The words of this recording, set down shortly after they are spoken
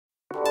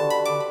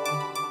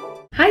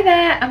Hi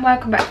there and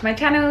welcome back to my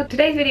channel.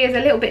 Today's video is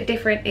a little bit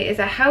different. It is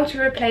a how to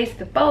replace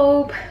the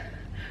bulb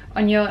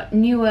on your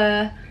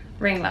Neewer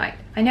ring light.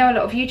 I know a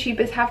lot of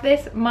YouTubers have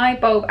this. My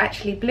bulb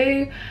actually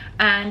blew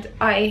and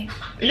I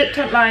looked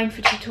online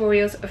for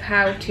tutorials of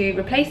how to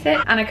replace it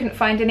and I couldn't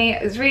find any.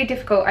 It was really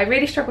difficult. I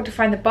really struggled to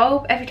find the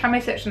bulb. Every time I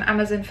searched on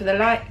Amazon for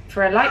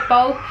a light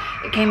bulb,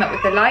 it came up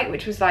with the light,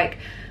 which was like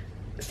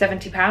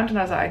 £70, and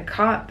I was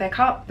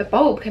like, the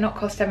bulb cannot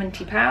cost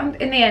 £70.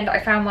 In the end, I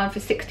found one for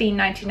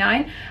 £16.99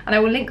 and I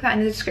will link that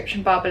in the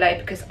description bar below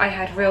because I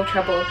had real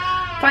trouble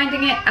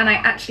finding it and I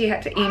actually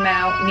had to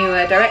email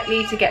Neewer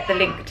directly to get the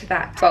link to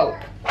that bulb.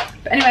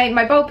 But anyway,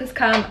 my bulb has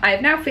come, I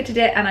have now fitted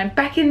it and I'm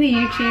back in the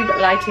YouTube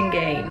lighting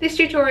game. This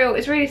tutorial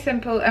is really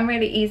simple and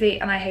really easy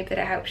and I hope that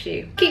it helps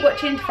you. Keep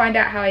watching to find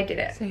out how I did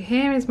it. So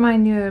here is my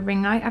Neewer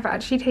ring light. I've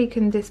actually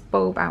taken this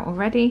bulb out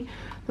already.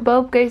 The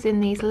bulb goes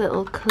in these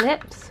little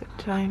clips,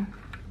 which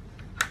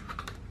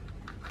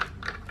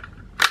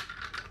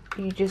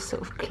you just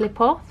sort of clip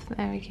off.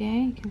 There we go,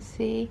 you can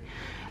see.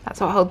 That's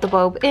what holds the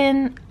bulb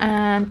in,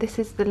 and this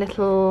is the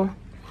little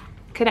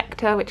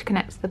connector which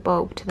connects the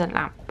bulb to the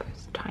lamp.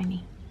 It's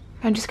tiny.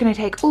 I'm just going to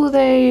take all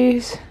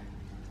those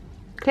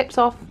clips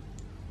off,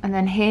 and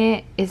then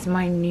here is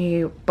my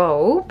new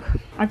bulb.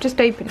 I've just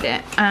opened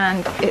it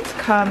and it's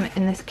come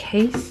in this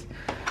case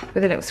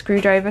with a little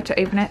screwdriver to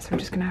open it, so I'm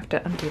just going to have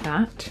to undo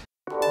that.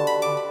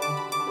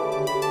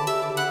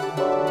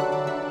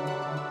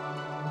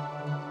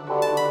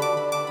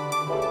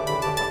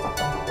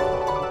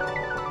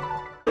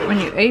 When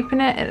you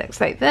open it, it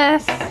looks like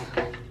this.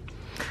 I'm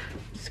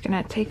just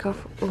going to take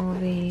off all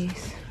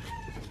these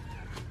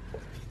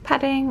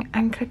padding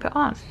and clip it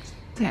on.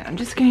 So I'm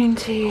just going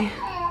to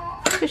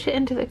push it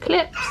into the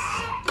clips.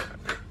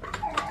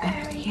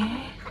 There we go.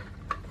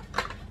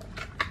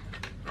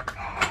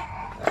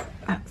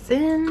 That's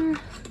in.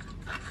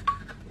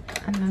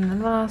 And then the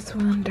last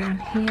one down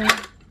here.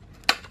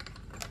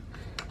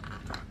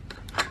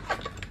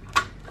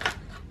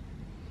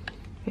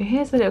 So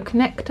here's the little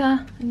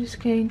connector. I'm just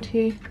going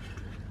to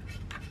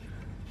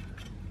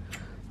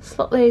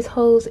slot those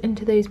holes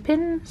into those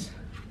pins.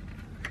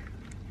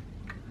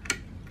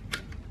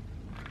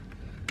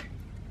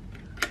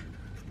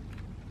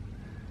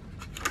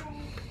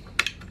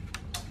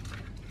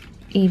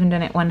 Even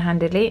done it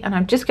one-handedly, and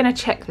I'm just going to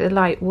check the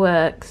light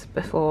works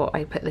before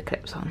I put the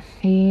clips on.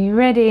 Are you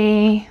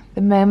ready?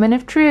 The moment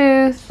of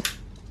truth.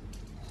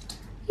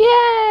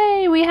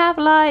 Yay, we have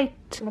light.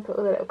 I'm going to put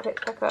all the little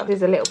clips back on. This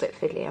is a little bit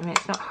fiddly. I mean,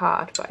 it's not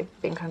hard, but I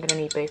think I'm going to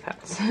need both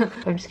hands. So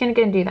I'm just going to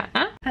go and do that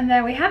now. And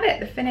there we have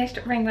it, the finished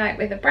ring light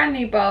with a brand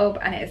new bulb,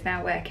 and it is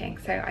now working,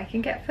 so I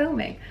can get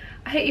filming.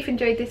 I hope you've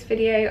enjoyed this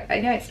video.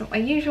 I know it's not my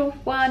usual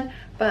one,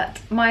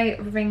 but my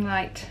ring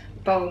light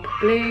bulb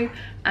blew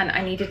and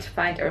I needed to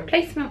find a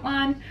replacement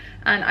one,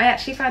 and I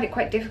actually found it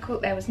quite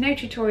difficult. There was no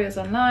tutorials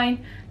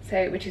online,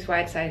 so which is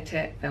why I decided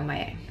to film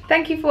my own.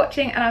 Thank you for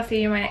watching and I'll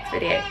see you in my next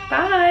video.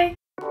 Bye!